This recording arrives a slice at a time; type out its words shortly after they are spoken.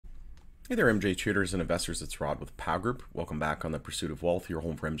Hey there, MJ traders and investors. It's Rod with Pow Group. Welcome back on the Pursuit of Wealth, your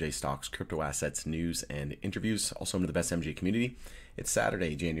home for MJ stocks, crypto assets, news, and interviews. Also into the best MJ community. It's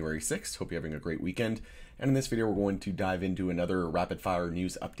Saturday, January 6th. Hope you're having a great weekend. And in this video, we're going to dive into another rapid fire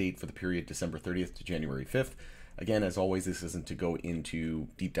news update for the period December 30th to January 5th. Again, as always, this isn't to go into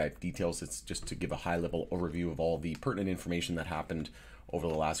deep dive details. It's just to give a high level overview of all the pertinent information that happened over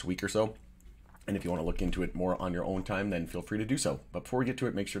the last week or so. And if you want to look into it more on your own time, then feel free to do so. But before we get to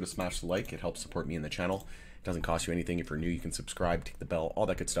it, make sure to smash the like. It helps support me in the channel. It doesn't cost you anything. If you're new, you can subscribe, tick the bell, all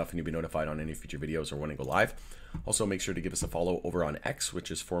that good stuff, and you'll be notified on any future videos or when I go live. Also, make sure to give us a follow over on X,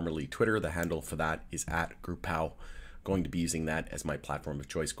 which is formerly Twitter. The handle for that is @GroupPow. Going to be using that as my platform of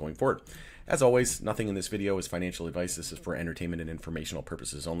choice going forward. As always, nothing in this video is financial advice. This is for entertainment and informational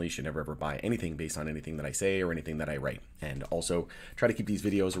purposes only. You should never ever buy anything based on anything that I say or anything that I write. And also try to keep these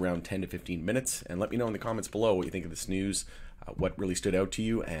videos around 10 to 15 minutes. And let me know in the comments below what you think of this news, what really stood out to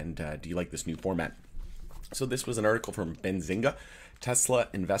you, and do you like this new format? So this was an article from Benzinga. Tesla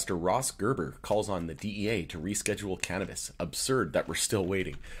investor Ross Gerber calls on the DEA to reschedule cannabis. Absurd that we're still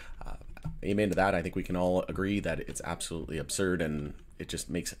waiting. Amen to that. I think we can all agree that it's absolutely absurd, and it just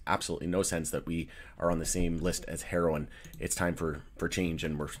makes absolutely no sense that we are on the same list as heroin. It's time for change,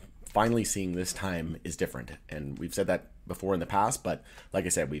 and we're finally seeing this time is different. And we've said that before in the past, but like I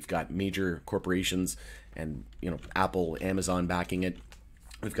said, we've got major corporations and Apple, Amazon backing it.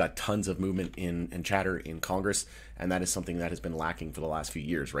 We've got tons of movement and chatter in Congress, and that is something that has been lacking for the last few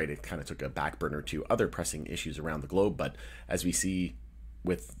years, right? It kind of took a back burner to other pressing issues around the globe, but as we see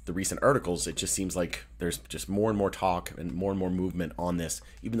with the recent articles, it just seems like there's just more and more talk and more movement on this.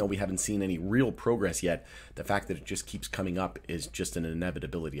 Even though we haven't seen any real progress yet, the fact that it just keeps coming up is just an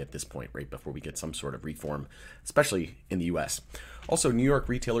inevitability at this point, right before we get some sort of reform, especially in the US. Also, New York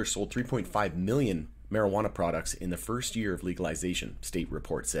retailers sold 3.5 million marijuana products in the first year of legalization, state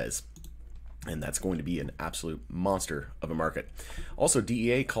report says. And that's going to be an absolute monster of a market. Also,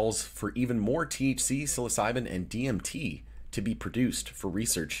 DEA calls for even more THC, psilocybin, and DMT to be produced for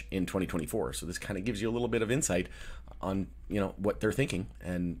research in 2024. So this kind of gives you a little bit of insight on what they're thinking.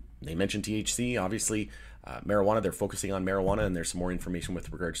 And they mentioned THC, obviously marijuana. They're focusing on marijuana, and there's some more information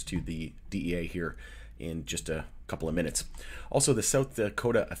with regards to the DEA here in just a couple of minutes. Also, the South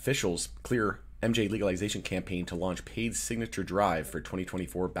Dakota officials clear MJ legalization campaign to launch paid signature drive for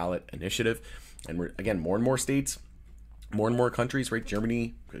 2024 ballot initiative. And we're again more and more states, more and more countries, right?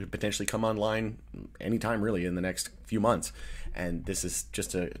 Germany could potentially come online anytime really in the next few months. And this is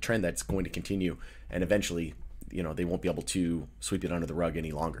just a trend that's going to continue. And eventually, they won't be able to sweep it under the rug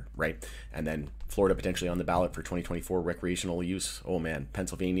any longer, right? And then Florida potentially on the ballot for 2024 recreational use. Oh man,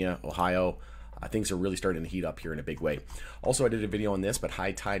 Pennsylvania, Ohio, things are really starting to heat up here in a big way. Also, I did a video on this, but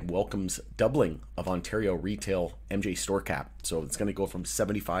High Tide welcomes doubling of Ontario retail MJ store cap. So it's going to go from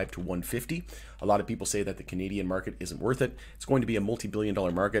 75 to 150. A lot of people say that the Canadian market isn't worth it. It's going to be a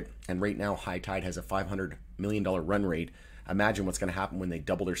multi-billion-dollar market, and right now High Tide has a $500 million run rate. Imagine what's going to happen when they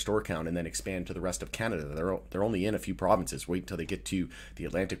double their store count and then expand to the rest of Canada. They're only in a few provinces. Wait until they get to the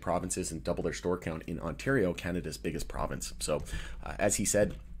Atlantic provinces and double their store count in Ontario, Canada's biggest province. So as he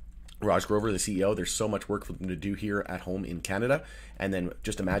said, Raj Grover, the CEO, there's so much work for them to do here at home in Canada. And then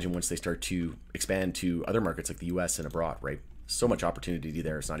just imagine once they start to expand to other markets like the US and abroad, right? So much opportunity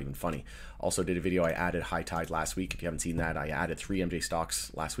there, it's not even funny. Also did a video, I added High Tide last week. If you haven't seen that, I added 3 MJ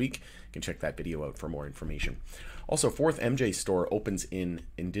stocks last week. You can check that video out for more information. Also, 4th MJ store opens in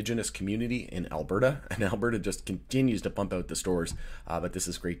Indigenous community in Alberta. And Alberta just continues to pump out the stores, but this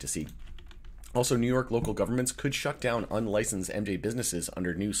is great to see. Also, New York local governments could shut down unlicensed MJ businesses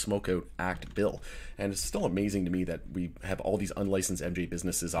under new Smokeout Act bill. And it's still amazing to me that we have all these unlicensed MJ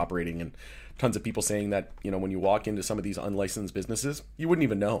businesses operating, and tons of people saying that, when you walk into some of these unlicensed businesses, you wouldn't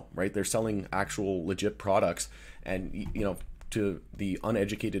even know, right? They're selling actual legit products, and, to the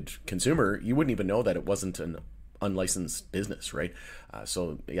uneducated consumer, you wouldn't even know that it wasn't an unlicensed business, right?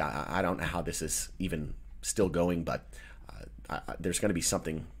 So yeah, I don't know how this is even still going, but there's going to be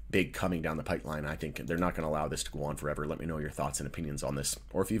something big coming down the pipeline. I think they're not going to allow this to go on forever. Let me know your thoughts and opinions on this,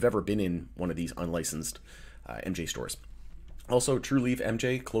 or if you've ever been in one of these unlicensed MJ stores. Also, Trulieve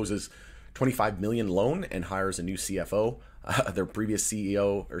MJ closes $25 million loan and hires a new CFO. Their previous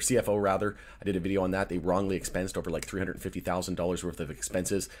CEO, or CFO rather, I did a video on that. They wrongly expensed over like $350,000 worth of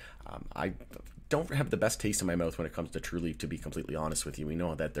expenses. I don't have the best taste in my mouth when it comes to Trulieve, to be completely honest with you. We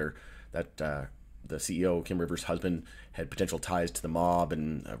know that the CEO, Kim Rivers' husband, had potential ties to the mob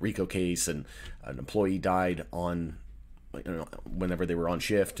and a RICO case, and an employee died on, whenever they were on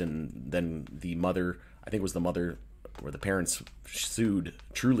shift, and then the mother, I think it was the mother or the parents, sued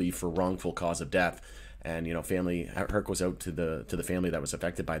Trulieve for wrongful cause of death, and family heart goes out to the family that was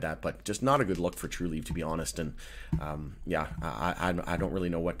affected by that. But just not a good look for Trulieve, to be honest. And yeah, I don't really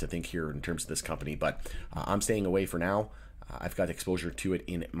know what to think here in terms of this company, but I'm staying away for now. I've got exposure to it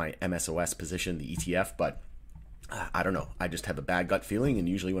in my MSOS position, the ETF, but I don't know. I just have a bad gut feeling, and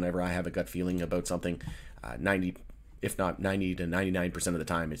usually whenever I have a gut feeling about something, 90 if not 90 to 99% of the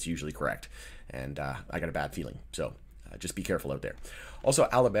time, it's usually correct. And I got a bad feeling. So just be careful out there. Also,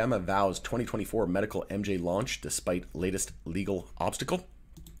 Alabama vows 2024 medical MJ launch despite latest legal obstacle.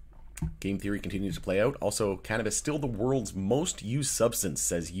 Game theory continues to play out. Also, cannabis still the world's most used substance,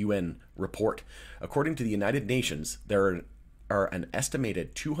 says UN report. According to the United Nations, there are an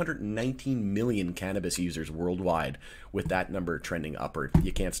estimated 219 million cannabis users worldwide, with that number trending upward.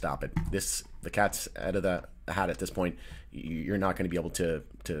 You can't stop it. The cat's out of the hat at this point. You're not going to be able to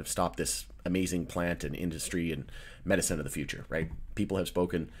stop this amazing plant and industry and medicine of the future, right? People have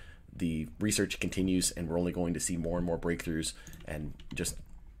spoken. The research continues, and we're only going to see more and more breakthroughs and just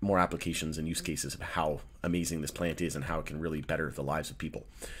more applications and use cases of how amazing this plant is and how it can really better the lives of people.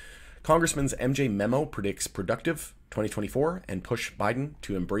 Congressman's MJ memo predicts productive 2024 and push Biden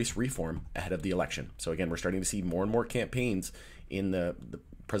to embrace reform ahead of the election. So again, we're starting to see more and more campaigns in the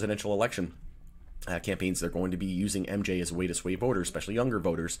presidential election. Campaigns, they're going to be using MJ as a way to sway voters, especially younger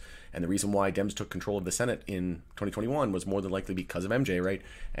voters. And the reason why Dems took control of the Senate in 2021 was more than likely because of MJ, right?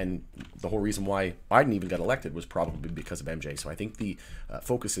 And the whole reason why Biden even got elected was probably because of MJ. So I think the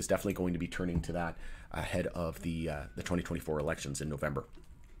focus is definitely going to be turning to that ahead of the 2024 elections in November.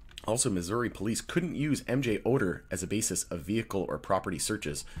 Also, Missouri police couldn't use MJ odor as a basis of vehicle or property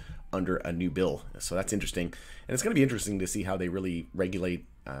searches under a new bill. So that's interesting. And it's going to be interesting to see how they really regulate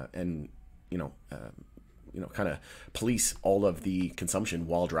and kind of police all of the consumption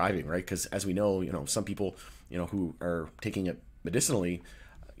while driving, right? Because as we know, some people, who are taking it medicinally,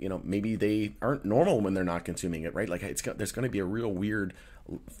 maybe they aren't normal when they're not consuming it, right? Like there's going to be a real weird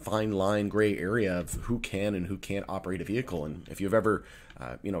fine line gray area of who can and who can't operate a vehicle. And if you've ever,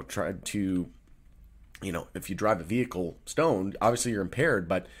 tried to, if you drive a vehicle stoned, obviously you're impaired,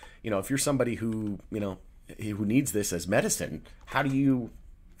 but, if you're somebody who needs this as medicine, how do you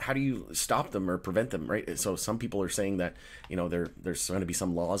stop them or prevent them, right? So some people are saying that, there's going to be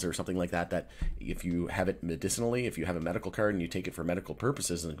some laws or something like that if you have it medicinally, if you have a medical card and you take it for medical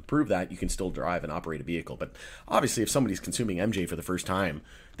purposes and prove that, you can still drive and operate a vehicle. But obviously, if somebody's consuming MJ for the first time,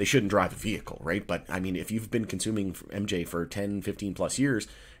 they shouldn't drive a vehicle, right? But I mean, if you've been consuming MJ for 10, 15 plus years,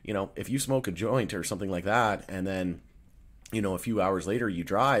 if you smoke a joint or something like that, and then, a few hours later you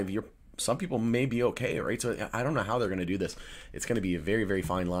drive, some people may be okay, right? So I don't know how they're going to do this. It's going to be a very, very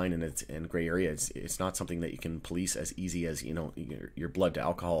fine line, and it's in gray area. It's not something that you can police as easy as, your blood to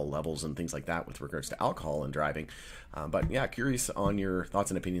alcohol levels and things like that with regards to alcohol and driving. But yeah, curious on your thoughts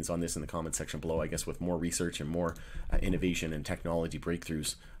and opinions on this in the comment section below. I guess with more research and more innovation and technology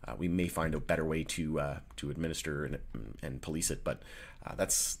breakthroughs, we may find a better way to administer and police it. But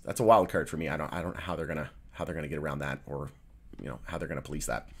that's a wild card for me. I don't know how they're gonna get around that, or how they're going to police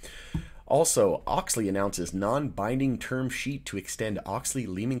that. Also, Auxly announces non-binding term sheet to extend Auxly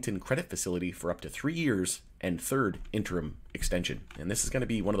Leamington credit facility for up to 3 years and third interim extension. And this is going to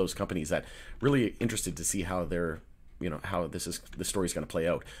be one of those companies that really interested to see how how the story is going to play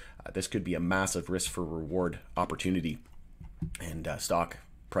out. This could be a massive risk for reward opportunity, and stock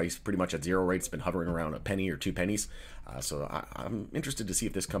price pretty much at zero, right? It's been hovering around a penny or 2 pennies. So I'm interested to see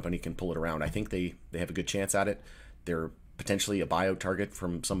if this company can pull it around. I think they have a good chance at it. They're potentially a buyout target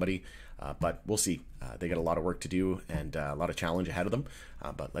from somebody, but we'll see. They got a lot of work to do and a lot of challenge ahead of them,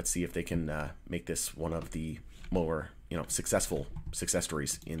 but let's see if they can make this one of the more successful success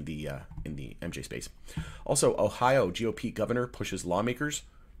stories in the MJ space. Also, Ohio GOP governor pushes lawmakers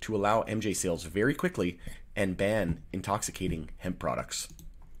to allow MJ sales very quickly and ban intoxicating hemp products.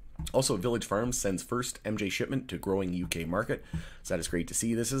 Also, Village Farms sends first MJ shipment to growing UK market. So that is great to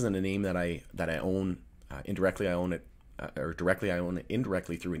see. This isn't a name that I own indirectly. I own it. Or directly, I own it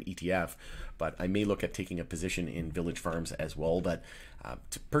indirectly through an ETF, but I may look at taking a position in Village Farms as well. But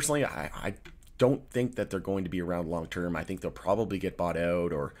personally, I don't think that they're going to be around long term. I think they'll probably get bought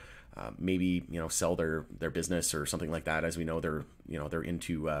out, or maybe sell their business or something like that. As we know, they're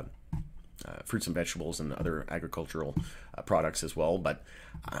into fruits and vegetables and other agricultural products as well. But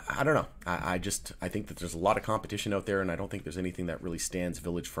I don't know. I think that there's a lot of competition out there, and I don't think there's anything that really stands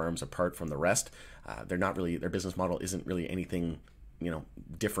Village Farms apart from the rest. They're not really, their business model isn't really anything,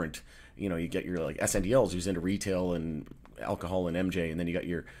 different. You get your like SNDLs who's into retail and alcohol and MJ, and then you got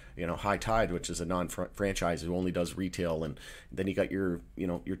your, High Tide, which is a non-franchise who only does retail, and then you got your,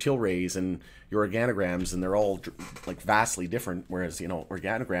 your Tilrays and your organograms, and they're all like vastly different. Whereas,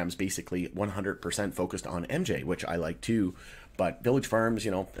 organograms basically 100% focused on MJ, which I like too. But Village Farms,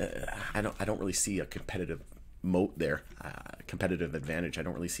 I don't really see a competitive moat there, competitive advantage. I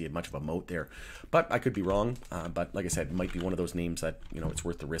don't really see much of a moat there, but I could be wrong. But like I said, it might be one of those names that, it's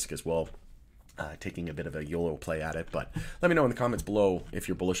worth the risk as well. Taking a bit of a YOLO play at it. But let me know in the comments below if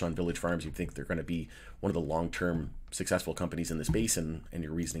you're bullish on Village Farms, you think they're going to be one of the long-term successful companies in the space, and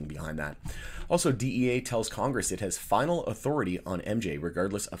your reasoning behind that. Also, DEA tells Congress it has final authority on MJ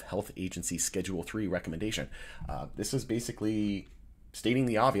regardless of health agency Schedule 3 recommendation. This is basically stating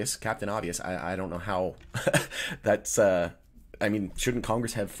the obvious, Captain Obvious. I don't know how that's, shouldn't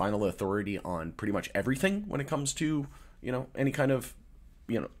Congress have final authority on pretty much everything when it comes to,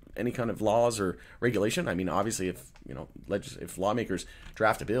 any kind of laws or regulation? Obviously, if lawmakers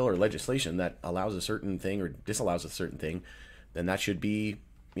draft a bill or legislation that allows a certain thing or disallows a certain thing, then that should be,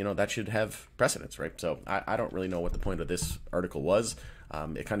 that should have precedence, right? So I don't really know what the point of this article was.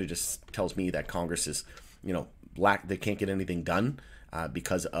 It kind of just tells me that Congress is, they can't get anything done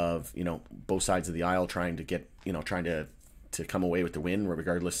because of, both sides of the aisle trying to get, trying to come away with the win,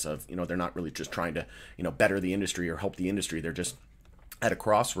 regardless of, they're not really just trying to, better the industry or help the industry. They're just at a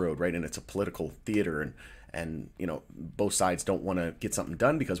crossroad, right? And it's a political theater, and both sides don't want to get something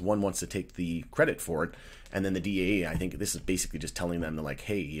done because one wants to take the credit for it, and then the DEA, I think this is basically just telling them to, like,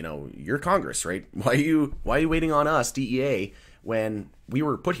 hey, you're Congress, right? Why are you waiting on us, DEA, when we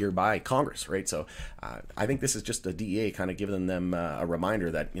were put here by Congress, right? So I think this is just the DEA kind of giving them a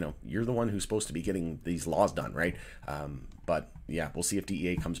reminder that, you're the one who's supposed to be getting these laws done, right? But yeah, we'll see if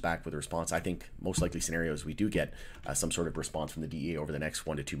DEA comes back with a response. I think most likely scenarios we do get some sort of response from the DEA over the next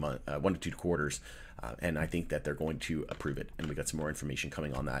 1 to 2 quarters, and I think that they're going to approve it. And we got some more information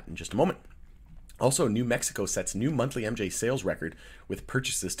coming on that in just a moment. Also, New Mexico sets new monthly MJ sales record with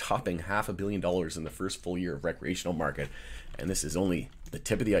purchases topping $500 million in the first full year of recreational market. And this is only the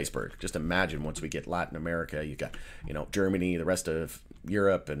tip of the iceberg. Just imagine once we get Latin America, you got, Germany, the rest of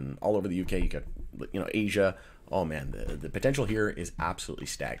Europe, and all over the UK, you got, Asia. Oh man, the potential here is absolutely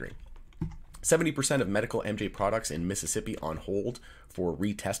staggering. 70% of medical MJ products in Mississippi on hold for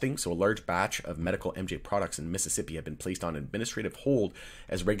retesting. So a large batch of medical MJ products in Mississippi have been placed on administrative hold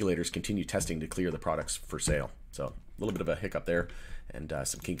as regulators continue testing to clear the products for sale. So a little bit of a hiccup there, and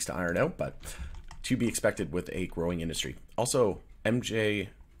some kinks to iron out, but to be expected with a growing industry. Also, MJ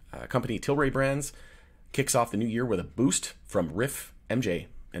company Tilray Brands kicks off the new year with a boost from Riff MJ.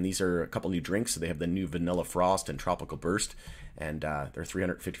 And these are a couple new drinks. So they have the new Vanilla Frost and Tropical Burst, and they're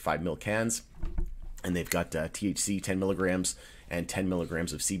 355 ml cans. And they've got THC 10 milligrams and 10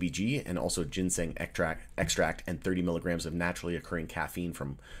 milligrams of CBG, and also ginseng extract and 30 milligrams of naturally occurring caffeine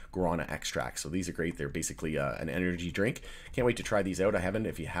from guarana extract. So these are great. They're basically an energy drink. Can't wait to try these out. I haven't.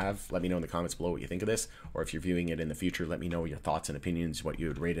 If you have, let me know in the comments below what you think of this, or if you're viewing it in the future, let me know your thoughts and opinions, what you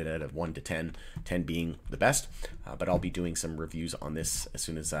would rate it out of 1 to 10, 10 being the best. But I'll be doing some reviews on this as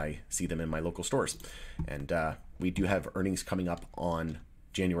soon as I see them in my local stores. And we do have earnings coming up on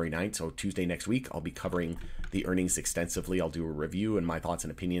January 9th, so Tuesday next week. I'll be covering the earnings extensively. I'll do a review and my thoughts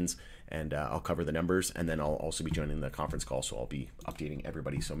and opinions, and I'll cover the numbers, and then I'll also be joining the conference call, so I'll be updating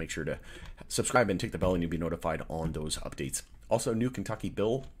everybody. So make sure to subscribe and tick the bell, and you'll be notified on those updates. Also, new Kentucky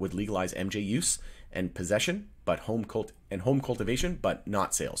bill would legalize MJ use and possession, but home cultivation, but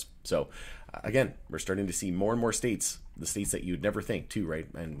not sales. So again, we're starting to see more and more states, the states that you'd never think too, right?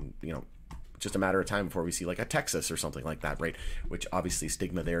 And just a matter of time before we see like a Texas or something like that, right? Which obviously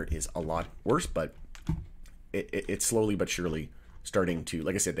stigma there is a lot worse, but it's slowly but surely starting to,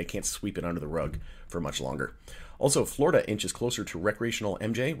 like I said, they can't sweep it under the rug for much longer. Also, Florida inches closer to recreational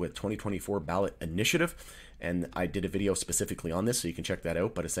MJ with 2024 ballot initiative. And I did a video specifically on this, so you can check that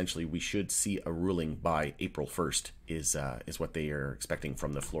out. But essentially, we should see a ruling by April 1st is what they are expecting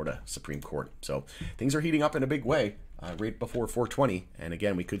from the Florida Supreme Court. So things are heating up in a big way right before 420. And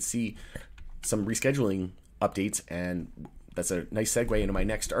again, we could see some rescheduling updates, and that's a nice segue into my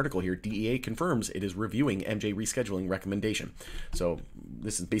next article here. DEA confirms it is reviewing MJ rescheduling recommendation. So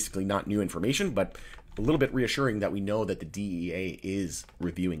this is basically not new information, but a little bit reassuring that we know that the DEA is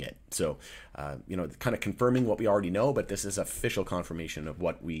reviewing it. So, kind of confirming what we already know, but this is official confirmation of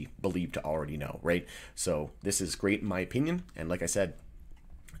what we believe to already know, right? So this is great in my opinion. And like I said,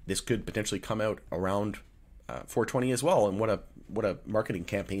 this could potentially come out around 420 as well. And what a marketing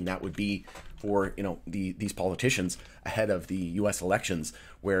campaign that would be for, these politicians ahead of the US elections,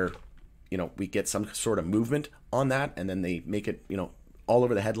 where, we get some sort of movement on that, and then they make it, all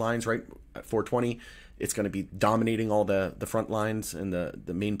over the headlines, right? At 420, it's going to be dominating all the front lines and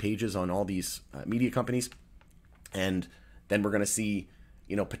the main pages on all these media companies. And then we're going to see,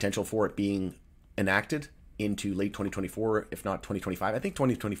 potential for it being enacted into late 2024, if not 2025. I think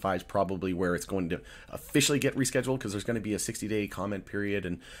 2025 is probably where it's going to officially get rescheduled, because there's going to be a 60-day comment period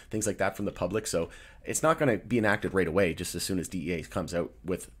and things like that from the public. So it's not going to be enacted right away, just as soon as DEA comes out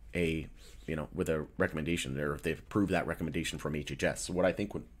with a recommendation, or if they've approved that recommendation from HHS. So what I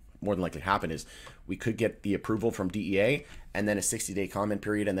think would more than likely happen is we could get the approval from DEA and then a 60-day comment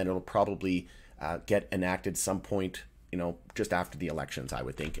period, and then it'll probably get enacted some point, just after the elections, I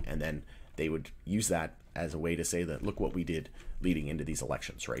would think. And then they would use that as a way to say that, look what we did leading into these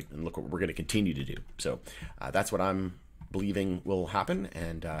elections, right? And look what we're going to continue to do. So that's what I'm believing will happen,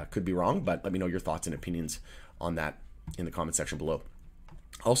 and could be wrong, but let me know your thoughts and opinions on that in the comment section below.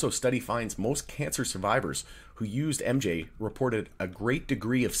 Also, study finds most cancer survivors who used MJ reported a great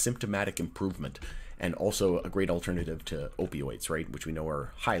degree of symptomatic improvement, and also a great alternative to opioids, right? Which we know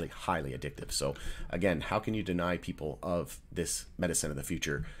are highly, highly addictive. So again, how can you deny people of this medicine of the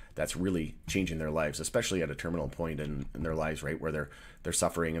future that's really changing their lives, especially at a terminal point in their lives, right? Where they're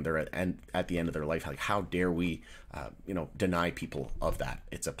suffering and they're at the end of their life. Like, how dare we, deny people of that?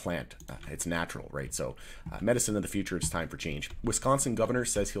 It's a plant, it's natural, right? So medicine of the future, it's time for change. Wisconsin governor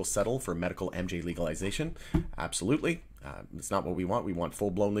says he'll settle for medical MJ legalization. Absolutely. It's not what we want. We want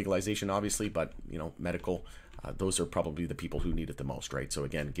full-blown legalization, obviously, but medical, those are probably the people who need it the most, right? So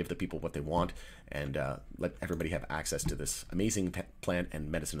again, give the people what they want, and let everybody have access to this amazing plant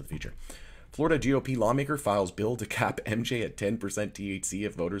and medicine of the future. Florida GOP lawmaker files bill to cap MJ at 10% THC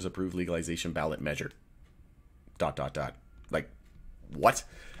if voters approve legalization ballot measure. ... Like, what?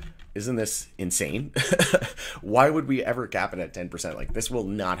 Isn't this insane? Why would we ever cap it at 10%? Like, this will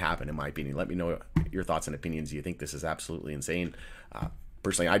not happen, in my opinion. Let me know your thoughts and opinions. Do you think this is absolutely insane?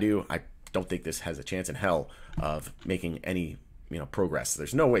 Personally, I do. I don't think this has a chance in hell of making any, progress.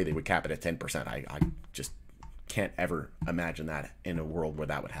 There's no way they would cap it at 10%. I just can't ever imagine that in a world where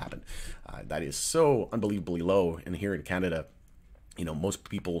that would happen. That is so unbelievably low. And here in Canada, most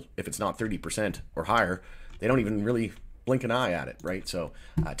people, if it's not 30% or higher, they don't even really blink an eye at it, right? So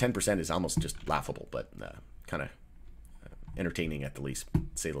 10% is almost just laughable, but kind of entertaining at the least,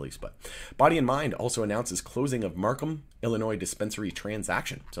 say the least. But Body and Mind also announces closing of Markham, Illinois dispensary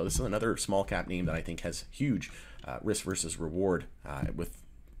transaction. So this is another small cap name that I think has huge risk versus reward, with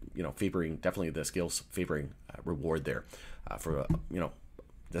favoring, definitely the skills favoring reward there. For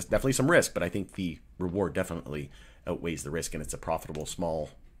there's definitely some risk, but I think the reward definitely outweighs the risk, and it's a profitable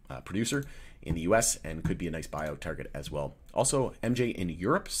small producer in the US and could be a nice buyout target as well. Also, MJ in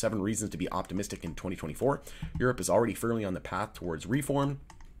Europe, 7 reasons to be optimistic in 2024. Europe is already firmly on the path towards reform.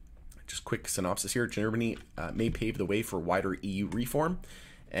 Just quick synopsis here. Germany may pave the way for wider EU reform,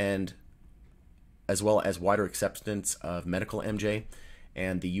 and as well as wider acceptance of medical MJ.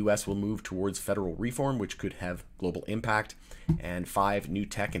 And the US will move towards federal reform, which could have global impact. And 5, new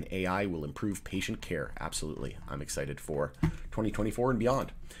tech and AI will improve patient care. Absolutely. I'm excited for 2024 and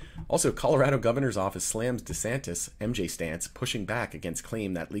beyond. Also, Colorado governor's office slams DeSantis MJ stance, pushing back against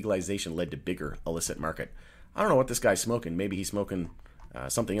claim that legalization led to bigger illicit market. I don't know what this guy's smoking. Maybe he's smoking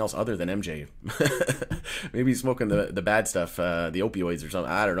something else other than MJ. Maybe he's smoking the bad stuff, the opioids or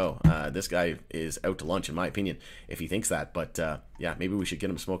something. I don't know. This guy is out to lunch, in my opinion, if he thinks that. But yeah, maybe we should get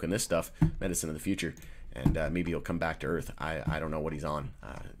him smoking this stuff, medicine of the future, and maybe he'll come back to earth. I don't know what he's on.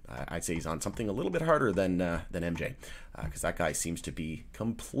 I'd say he's on something a little bit harder than MJ, because that guy seems to be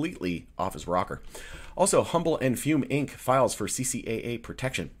completely off his rocker. Also, Humble and Fume Inc. files for CCAA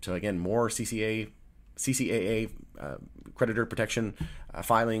protection. So again, more CCAA creditor protection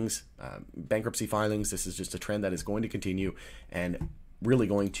filings, bankruptcy filings. This is just a trend that is going to continue and really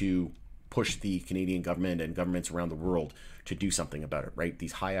going to push the Canadian government and governments around the world to do something about it, right?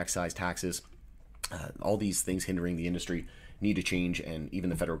 These high excise taxes, all these things hindering the industry need to change, and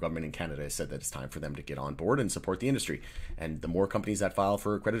even the federal government in Canada has said that it's time for them to get on board and support the industry. And the more companies that file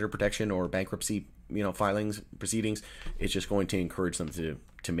for creditor protection or bankruptcy, filings, proceedings, it's just going to encourage them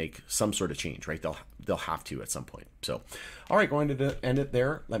to make some sort of change, right? They'll have to at some point. So, all right, going to end it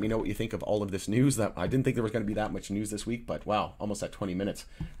there. Let me know what you think of all of this news. That I didn't think there was going to be that much news this week, but wow, almost at 20 minutes.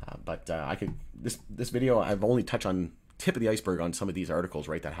 This video, I've only touched on tip of the iceberg on some of these articles,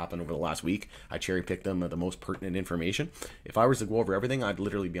 right, that happened over the last week. I cherry picked them, the most pertinent information. If I was to go over everything, I'd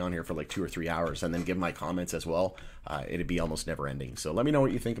literally be on here for like 2 or 3 hours and then give my comments as well. It'd be almost never ending. So let me know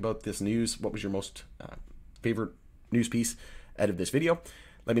what you think about this news. What was your most favorite news piece out of this video?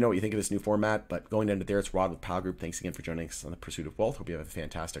 Let me know what you think of this new format. But going to end it there, it's Rod with Pal Group. Thanks again for joining us on the Pursuit of Wealth. Hope you have a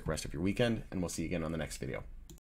fantastic rest of your weekend, and we'll see you again on the next video.